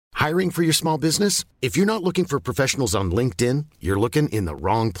Hiring for your small business? If you're not looking for professionals on LinkedIn, you're looking in the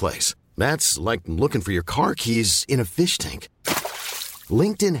wrong place. That's like looking for your car keys in a fish tank.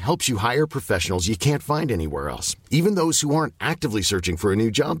 LinkedIn helps you hire professionals you can't find anywhere else, even those who aren't actively searching for a new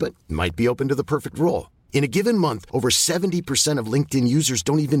job but might be open to the perfect role. In a given month, over 70% of LinkedIn users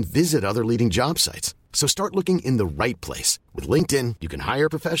don't even visit other leading job sites. So start looking in the right place. With LinkedIn, you can hire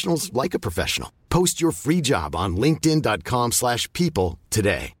professionals like a professional. Post your free job on linkedin.com/people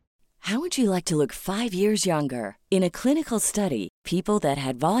today. How would you like to look 5 years younger? In a clinical study, people that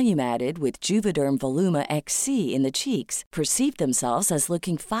had volume added with Juvederm Voluma XC in the cheeks perceived themselves as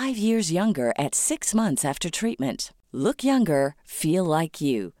looking 5 years younger at 6 months after treatment. Look younger, feel like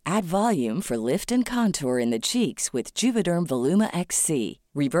you. Add volume for lift and contour in the cheeks with Juvederm Voluma XC.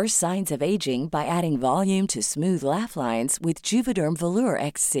 Reverse signs of aging by adding volume to smooth laugh lines with Juvederm Volure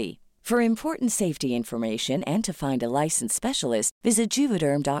XC. For important safety information and to find a licensed specialist, visit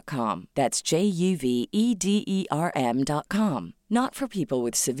Juvederm.com. That's JUVEDERM.com. Not for people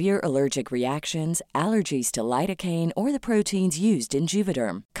with severe allergic reactions, allergies to lidocaine, or the proteins used in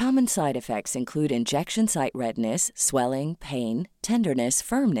Juvederm. Common side effects include injection site redness, swelling, pain, tenderness,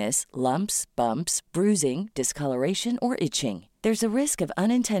 firmness, lumps, bumps, bruising, discoloration, or itching. There's a risk of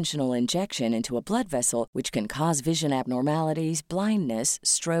unintentional injection into a blood vessel, which can cause vision abnormalities, blindness,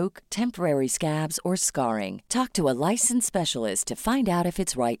 stroke, temporary scabs, or scarring. Talk to a licensed specialist to find out if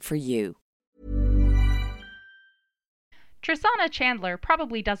it's right for you. Tristana Chandler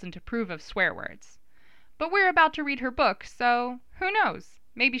probably doesn't approve of swear words. But we're about to read her book, so who knows?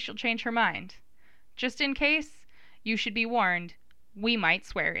 Maybe she'll change her mind. Just in case, you should be warned, we might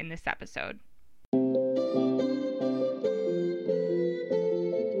swear in this episode.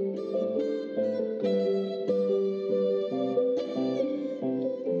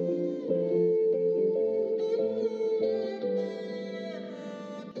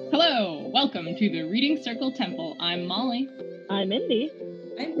 Hello, welcome to the Reading Circle Temple. I'm Molly. I'm Indy.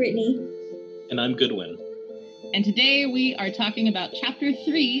 I'm Brittany. And I'm Goodwin. And today we are talking about Chapter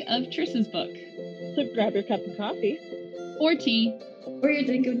 3 of Triss's book. So grab your cup of coffee. Or tea. Or your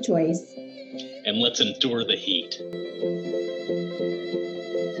drink of choice. And let's endure the heat.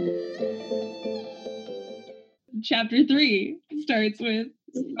 Chapter 3 starts with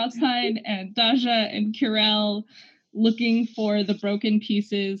Rothstein and Daja and Kirel looking for the broken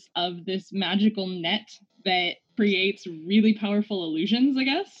pieces of this magical net that creates really powerful illusions, I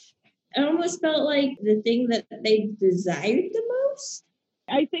guess. It almost felt like the thing that they desired the most.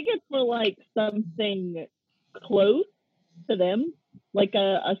 I think it's for like something close to them, like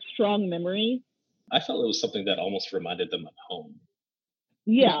a strong memory. I felt it was something that almost reminded them of home.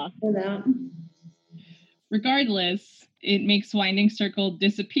 Yeah. Regardless, it makes Winding Circle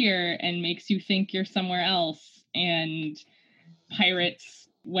disappear and makes you think you're somewhere else. And pirates,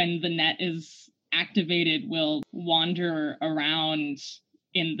 when the net is activated, will wander around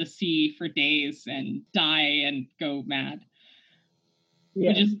in the sea for days and die and go mad.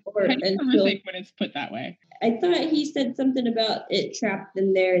 Yeah. Which is kind of horrific when it's put that way. I thought he said something about it trapped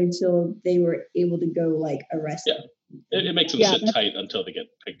them there until they were able to go, like, arrest them. It makes them sit tight until they get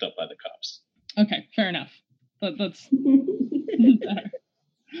picked up by the cops. Okay, fair enough. That's better.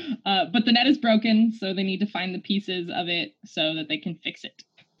 But the net is broken, so they need to find the pieces of it so that they can fix it.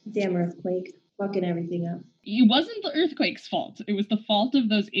 Damn earthquake. Fucking everything up. It wasn't the earthquake's fault. It was the fault of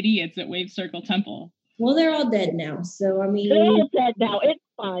those idiots at Wave Circle Temple. Well, they're all dead now, so I mean... They're all dead now. It's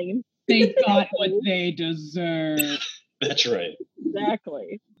fine. They got what they deserve. That's right.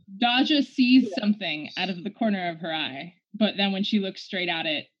 Exactly. Daja sees something out of the corner of her eye, but then when she looks straight at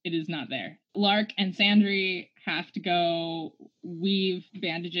it, it is not there. Lark and Sandry have to go weave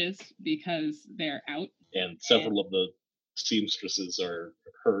bandages because they're out. And several of the seamstresses are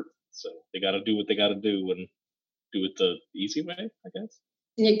hurt, so they got to do what they got to do and do it the easy way, I guess.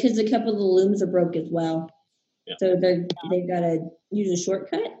 Yeah, because a couple of the looms are broke as well. Yeah. So they've got to use a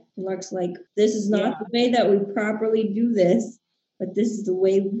shortcut. And Lark's like, this is not the way that we properly do this, but this is the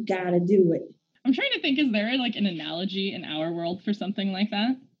way we got to do it. I'm trying to think, is there like an analogy in our world for something like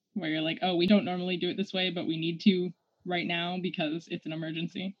that? Where you're like, oh, we don't normally do it this way, but we need to right now because it's an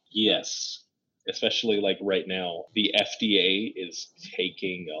emergency? Yes. Especially like right now, the FDA is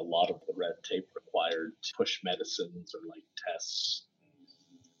taking a lot of the red tape required to push medicines or like tests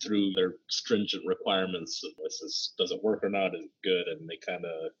through their stringent requirements. Does it work or not? Is it good? And they kind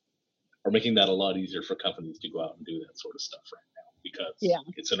of are making that a lot easier for companies to go out and do that sort of stuff right now because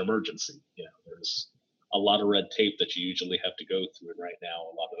it's an emergency. You know, there's a lot of red tape that you usually have to go through. And right now,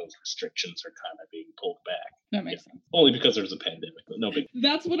 a lot of those restrictions are kind of being pulled back. That makes sense. Only because there's a pandemic, but no big.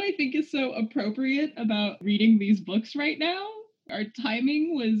 That's what I think is so appropriate about reading these books right now. Our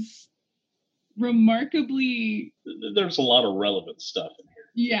timing was remarkably... There's a lot of relevant stuff in here.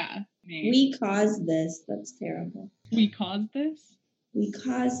 Yeah. We caused this. That's terrible. We caused this? We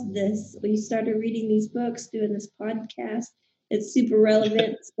caused this. We started reading these books, doing this podcast. It's super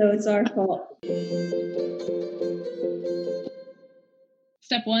relevant, so it's our fault.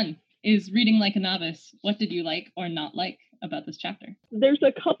 Step 1 is reading like a novice. What did you like or not like about this chapter? There's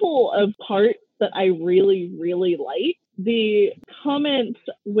a couple of parts that I really, really like. The comments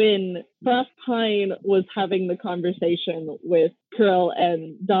when Frostpine was having the conversation with Kirel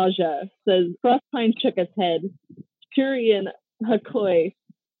and Daja says, Frostpine shook his head. Tyrion Hakoi,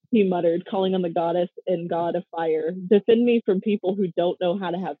 he muttered, calling on the goddess and god of fire. Defend me from people who don't know how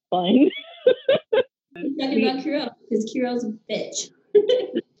to have fun. I'm talking about Kirel, because Kirel's a bitch.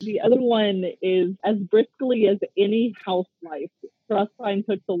 The other one is, as briskly as any housewife, Frostpine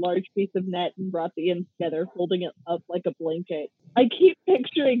took the large piece of net and brought the ends together, folding it up like a blanket. I keep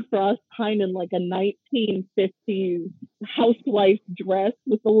picturing Frostpine in like a 1950s housewife dress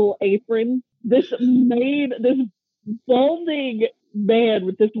with a little apron. This balding man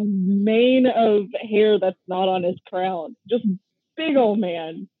with this mane of hair that's not on his crown. Just big old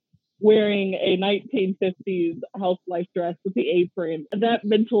man wearing a 1950s housewife dress with the apron. That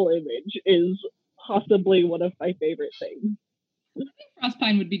mental image is possibly one of my favorite things. I think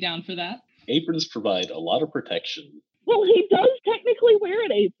Frostpine would be down for that. Aprons provide a lot of protection. Well, he does technically wear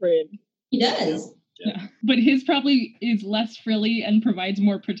an apron. He does. Yeah. But his probably is less frilly and provides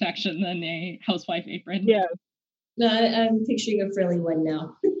more protection than a housewife apron. Yeah. No, I'm picturing a frilly one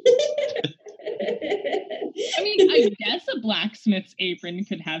now. I mean, I guess a blacksmith's apron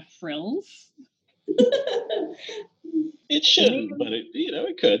could have frills. It shouldn't, but it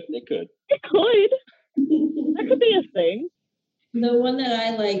could. It could. It could. That could be a thing. The one that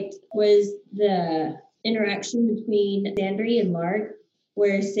I liked was the interaction between Sandry and Lark,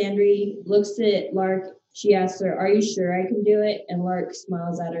 where Sandry looks at Lark, she asks her, "Are you sure I can do it?" And Lark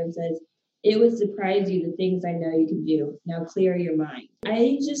smiles at her and says, "It would surprise you the things I know you can do. Now clear your mind."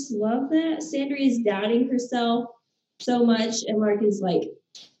 I just love that. Sandry is doubting herself so much, and Lark is like,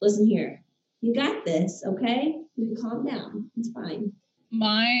 "Listen here, you got this, okay? You calm down. It's fine."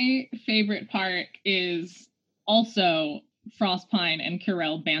 My favorite part is also Frostpine and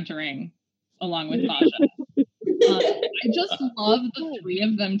Kirel bantering along with Daja. I just love the three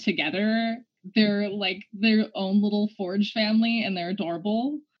of them together. They're like their own little Forge family, and they're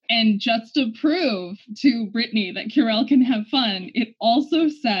adorable. And just to prove to Brittany that Kirel can have fun, it also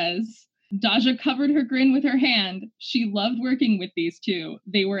says, Daja covered her grin with her hand. She loved working with these two.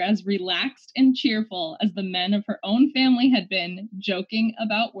 They were as relaxed and cheerful as the men of her own family had been, joking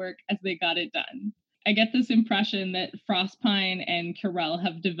about work as they got it done. I get this impression that Frostpine and Kirel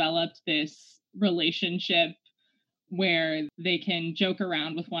have developed this relationship where they can joke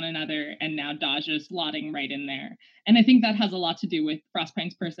around with one another, and now Daja's slotting right in there. And I think that has a lot to do with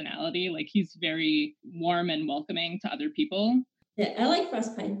Frostpine's personality. Like, he's very warm and welcoming to other people. Yeah, I like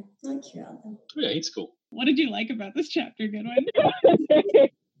Frostpine. I like Kirel, though. Yeah, he's cool. What did you like about this chapter, Goodwin?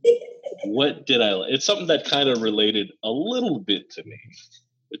 What did I like? It's something that kind of related a little bit to me,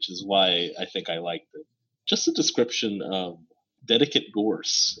 which is why I think I liked it. Just a description of Dedicate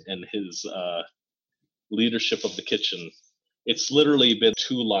Gorse and his leadership of the kitchen. It's literally been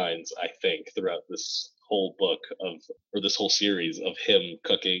 2 lines, I think, throughout this whole book or this whole series of him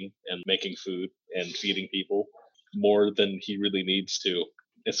cooking and making food and feeding people more than he really needs to.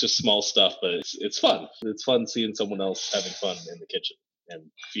 It's just small stuff, but it's fun. It's fun seeing someone else having fun in the kitchen and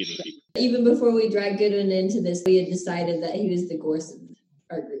feeding people. Even before we dragged Goodwin into this, we had decided that he was the Gorse of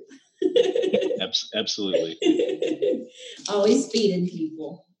our group. Absolutely. Always feeding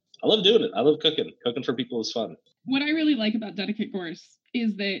people. I love doing it. I love cooking. Cooking for people is fun. What I really like about Dedicate Gorse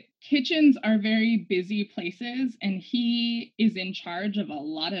is that kitchens are very busy places, and he is in charge of a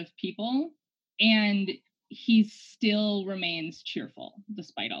lot of people, and he still remains cheerful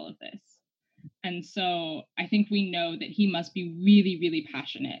despite all of this. And so I think we know that he must be really, really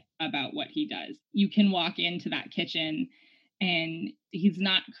passionate about what he does. You can walk into that kitchen and he's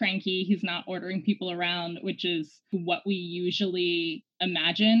not cranky. He's not ordering people around, which is what we usually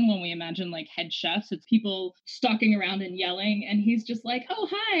imagine when we imagine like head chefs. It's people stalking around and yelling. And he's just like, "Oh,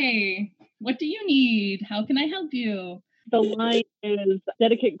 hi, what do you need? How can I help you?" The line is,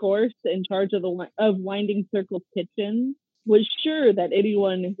 Dedicate Gorse, in charge of Winding Circle Kitchen, was sure that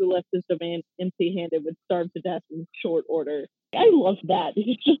anyone who left his domain empty-handed would starve to death in short order. I love that.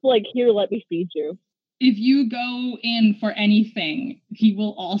 He's just like, "Here, let me feed you." If you go in for anything, he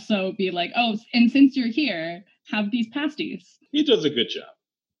will also be like, "Oh, and since you're here, have these pasties." He does a good job.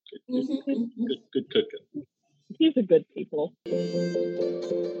 Good cooking. He's a good people.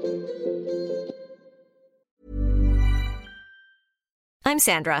 I'm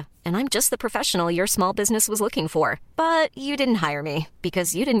Sandra, and I'm just the professional your small business was looking for. But you didn't hire me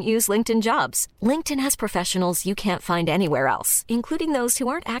because you didn't use LinkedIn Jobs. LinkedIn has professionals you can't find anywhere else, including those who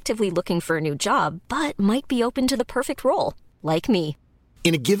aren't actively looking for a new job, but might be open to the perfect role, like me.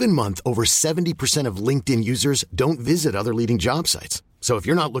 In a given month, over 70% of LinkedIn users don't visit other leading job sites. So if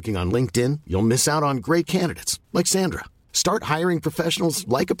you're not looking on LinkedIn, you'll miss out on great candidates like Sandra. Start hiring professionals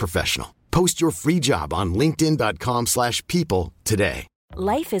like a professional. Post your free job on linkedin.com/people today.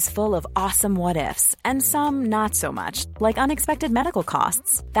 Life is full of awesome what-ifs, and some not so much, like unexpected medical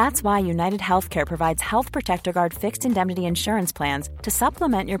costs. That's why United Healthcare provides Health Protector Guard fixed indemnity insurance plans to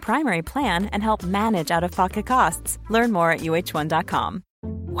supplement your primary plan and help manage out-of-pocket costs. Learn more at uh1.com.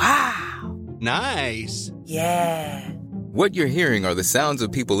 Wow. Nice. Yeah. What you're hearing are the sounds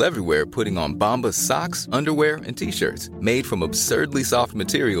of people everywhere putting on Bombas socks, underwear, and T-shirts made from absurdly soft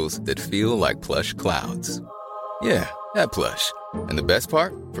materials that feel like plush clouds. Yeah, that plush. And the best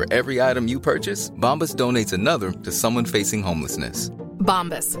part? For every item you purchase, Bombas donates another to someone facing homelessness.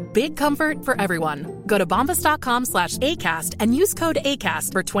 Bombas. Big comfort for everyone. Go to bombas.com/ACAST and use code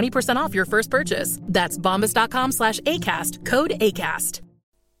ACAST for 20% off your first purchase. That's bombas.com/ACAST. Code ACAST.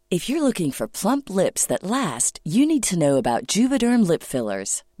 If you're looking for plump lips that last, you need to know about Juvederm lip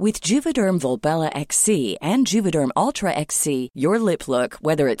fillers. With Juvederm Volbella XC and Juvederm Ultra XC, your lip look,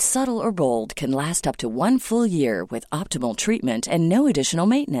 whether it's subtle or bold, can last up to 1 full year with optimal treatment and no additional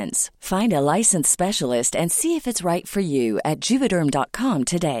maintenance. Find a licensed specialist and see if it's right for you at Juvederm.com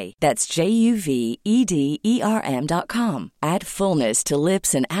today. That's JUVEDERM.com. Add fullness to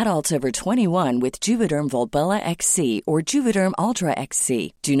lips in adults over 21 with Juvederm Volbella XC or Juvederm Ultra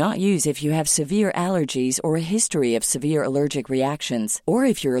XC. Do not use if you have severe allergies or a history of severe allergic reactions, or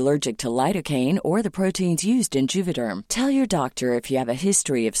if you're allergic to lidocaine or the proteins used in Juvederm. Tell your doctor if you have a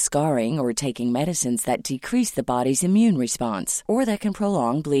history of scarring or taking medicines that decrease the body's immune response or that can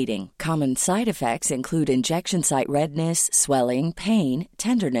prolong bleeding. Common side effects include injection site redness, swelling, pain,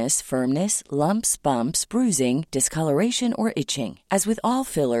 tenderness, firmness, lumps, bumps, bruising, discoloration, or itching. As with all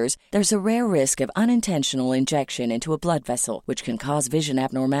fillers, there's a rare risk of unintentional injection into a blood vessel, which can cause vision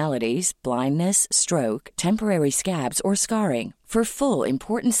abnormalities, blindness, stroke, temporary scabs, or scarring. For full,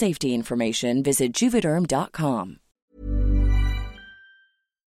 important safety information, visit Juvederm.com.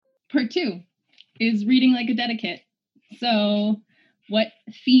 Part 2 is reading like a dedicate. So, what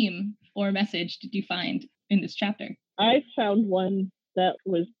theme or message did you find in this chapter? I found one that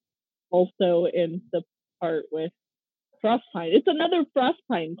was also in the part with Frostpine. It's another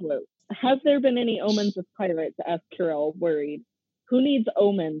Frostpine quote. Have there been any omens of pirates? Asked Kirel, worried. Who needs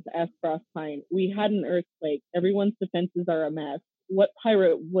omens? Asked Frostpine. We had an earthquake. Everyone's defenses are a mess. What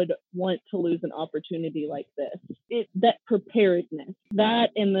pirate would want to lose an opportunity like this? That preparedness,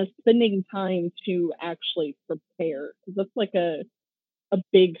 that and the spending time to actually prepare. That's like a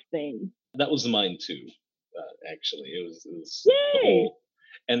big thing. That was mine too, actually. It was Yay!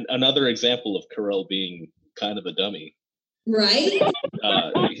 And another example of Kirel being kind of a dummy. Right?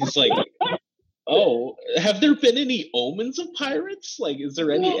 He's like, oh, have there been any omens of pirates? Like, is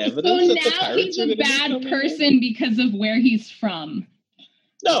there any evidence that the pirates he's a bad person because of where he's from?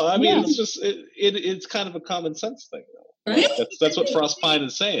 No, I mean, it's just, it's kind of a common sense thing, though. Right? That's what Frostpine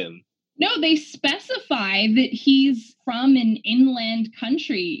is saying. No, they specify that he's from an inland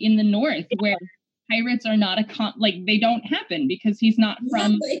country in the north where pirates are not they don't happen because he's not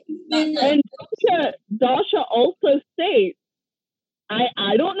from. And Dasha also states,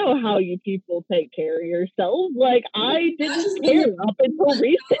 I don't know how you people take care of yourselves. Like, I didn't care up until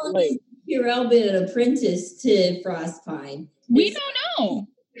recently. Kirel been an apprentice to Frostpine. We don't know.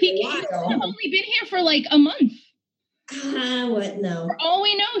 He's only been here for like a month. What? No. For all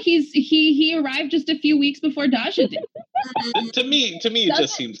we know, he arrived just a few weeks before Dasha did. To me, it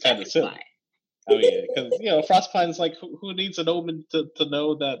just seems kind of silly. I mean, because Frostpine's like, who needs an omen to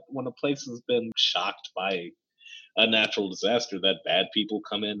know that when a place has been shocked by a natural disaster, that bad people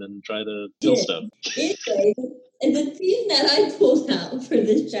come in and try to steal stuff. Anyway, and the theme that I pulled out for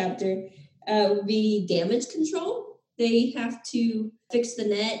this chapter would be damage control. They have to fix the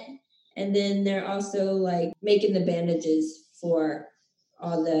net, and then they're also like making the bandages for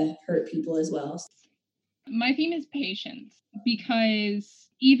all the hurt people as well. My theme is patience, because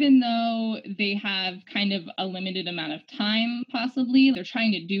even though they have kind of a limited amount of time, possibly, they're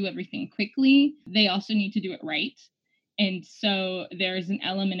trying to do everything quickly. They also need to do it right. And so there's an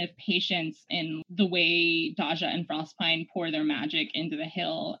element of patience in the way Dasha and Frostpine pour their magic into the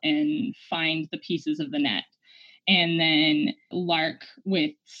hill and find the pieces of the net. And then Lark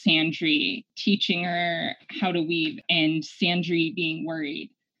with Sandry teaching her how to weave, and Sandry being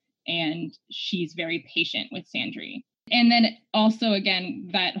worried. And she's very patient with Sandry. And then also, again,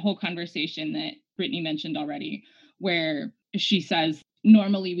 that whole conversation that Brittany mentioned already, where she says,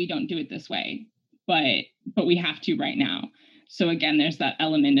 normally we don't do it this way, but we have to right now. So again, there's that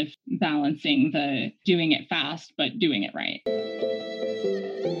element of balancing the doing it fast, but doing it right.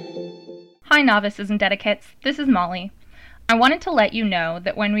 Hi, novices and dedicates. This is Molly. I wanted to let you know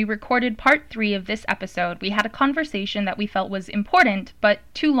that when we recorded part 3 of this episode, we had a conversation that we felt was important, but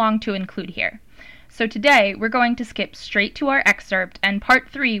too long to include here. So today, we're going to skip straight to our excerpt, and part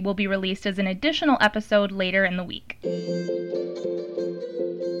 3 will be released as an additional episode later in the week.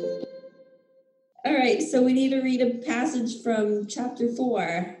 All right, so we need to read a passage from chapter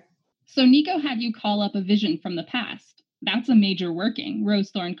 4. So Nico had you call up a vision from the past. That's a major working,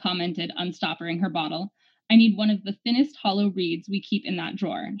 Rosethorn commented, unstoppering her bottle. I need one of the thinnest hollow reeds we keep in that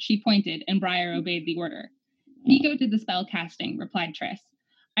drawer. She pointed, and Briar obeyed the order. Nico did the spell casting, replied Triss.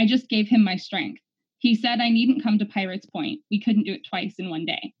 I just gave him my strength. He said I needn't come to Pirate's Point. We couldn't do it twice in one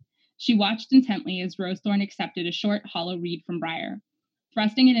day. She watched intently as Rosethorn accepted a short, hollow reed from Briar.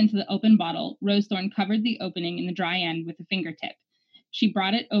 Thrusting it into the open bottle, Rosethorn covered the opening in the dry end with a fingertip. She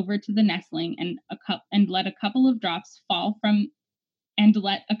brought it over to the nestling and let a couple of drops fall from it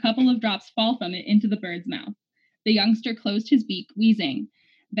into the bird's mouth. The youngster closed his beak, wheezing,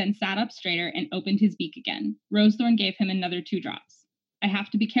 then sat up straighter and opened his beak again. Rosethorn gave him another 2 drops. I have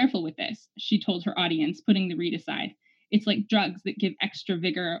to be careful with this, she told her audience, putting the reed aside. It's like drugs that give extra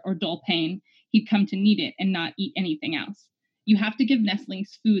vigor or dull pain. He'd come to need it and not eat anything else. You have to give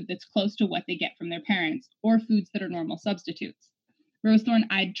nestlings food that's close to what they get from their parents, or foods that are normal substitutes. Rosethorn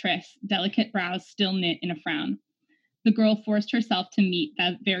eyed Triss, delicate brows still knit in a frown. The girl forced herself to meet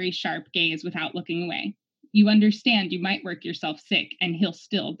that very sharp gaze without looking away. You understand you might work yourself sick, and he'll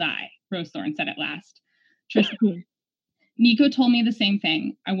still die, Rosethorn said at last. Triss, Nico told me the same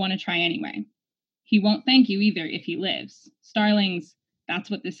thing. I want to try anyway. He won't thank you either if he lives. Starlings, that's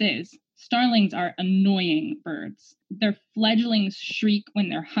what this is. Starlings are annoying birds. Their fledglings shriek when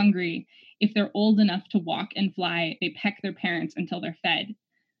they're hungry. If they're old enough to walk and fly, they peck their parents until they're fed.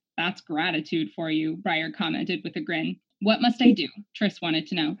 That's gratitude for you, Briar commented with a grin. What must I do? Triss wanted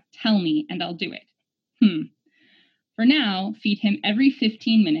to know. Tell me, and I'll do it. For now, feed him every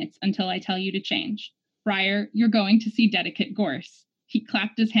 15 minutes until I tell you to change. Briar, you're going to see Dedicate Gorse. He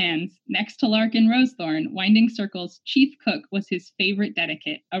clapped his hands. Next to Lark and Rosethorn, Winding Circle's chief cook was his favorite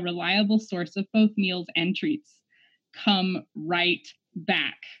Dedicate, a reliable source of both meals and treats. Come right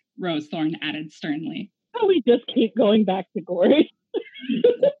back, Rosethorn added sternly. Oh, we just keep going back to Gorse.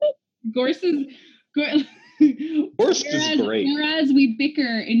 Gorse is great. Whereas we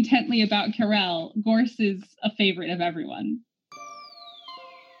bicker intently about Carell, Gorse is a favorite of everyone.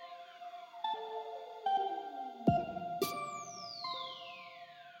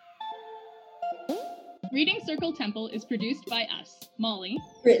 Reading Circle Temple is produced by us, Molly,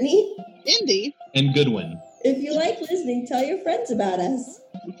 Brittany, Indy, and Goodwin. If you like listening, tell your friends about us.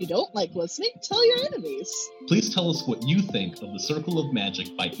 If you don't like listening, tell your enemies. Please tell us what you think of the Circle of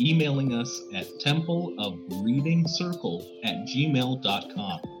Magic by emailing us at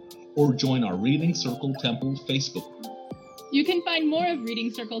templeofreadingcircle@gmail.com or join our Reading Circle Temple Facebook group. You can find more of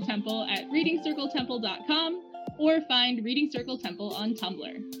Reading Circle Temple at readingcircletemple.com or find Reading Circle Temple on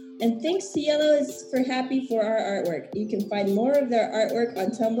Tumblr. And thanks to Yellow is for Happy for our artwork. You can find more of their artwork on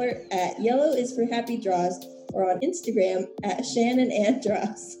Tumblr at Yellow is for Happy Draws or on Instagram at Shannon and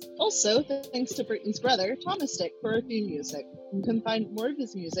Draws. Also, thanks to Brittany's brother, Thomas Dick, for our theme music. You can find more of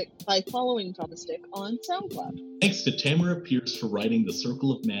his music by following Thomas Dick on SoundCloud. Thanks to Tamara Pierce for writing The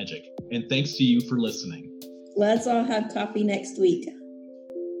Circle of Magic, and thanks to you for listening. Let's all have coffee next week.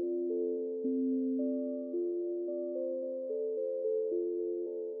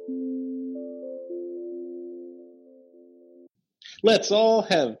 Let's all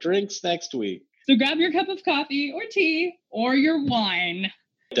have drinks next week. So grab your cup of coffee or tea or your wine.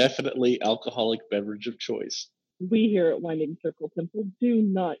 Definitely alcoholic beverage of choice. We here at Winding Circle Temple do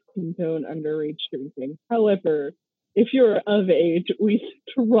not condone underage drinking. However, if you're of age, we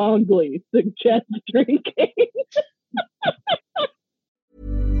strongly suggest drinking.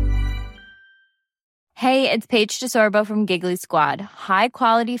 Hey, it's Paige DeSorbo from Giggly Squad. High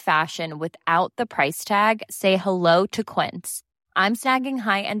quality fashion without the price tag. Say hello to Quince. I'm snagging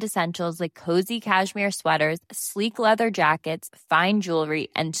high-end essentials like cozy cashmere sweaters, sleek leather jackets, fine jewelry,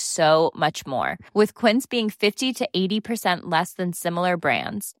 and so much more. With Quince being 50 to 80% less than similar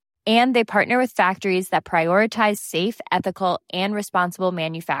brands. And they partner with factories that prioritize safe, ethical, and responsible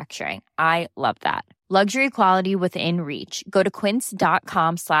manufacturing. I love that. Luxury quality within reach. Go to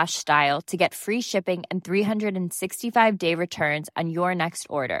quince.com/style to get free shipping and 365-day returns on your next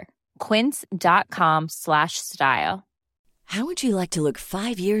order. Quince.com/style. How would you like to look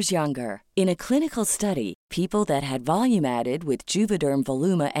 5 years younger? In a clinical study, people that had volume added with Juvederm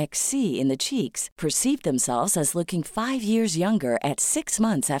Voluma XC in the cheeks perceived themselves as looking 5 years younger at 6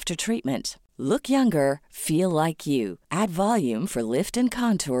 months after treatment. Look younger, feel like you. Add volume for lift and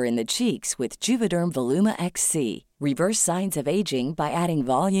contour in the cheeks with Juvederm Voluma XC. Reverse signs of aging by adding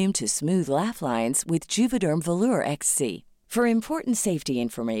volume to smooth laugh lines with Juvederm Volure XC. For important safety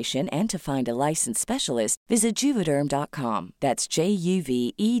information and to find a licensed specialist, visit Juvederm.com. That's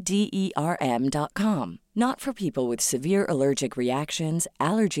JUVEDERM.com. Not for people with severe allergic reactions,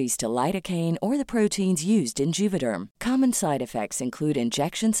 allergies to lidocaine, or the proteins used in Juvederm. Common side effects include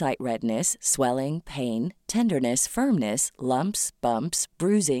injection site redness, swelling, pain, tenderness, firmness, lumps, bumps,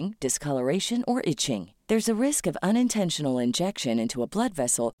 bruising, discoloration, or itching. There's a risk of unintentional injection into a blood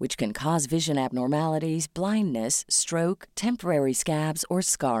vessel, which can cause vision abnormalities, blindness, stroke, temporary scabs, or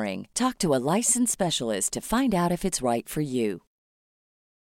scarring. Talk to a licensed specialist to find out if it's right for you.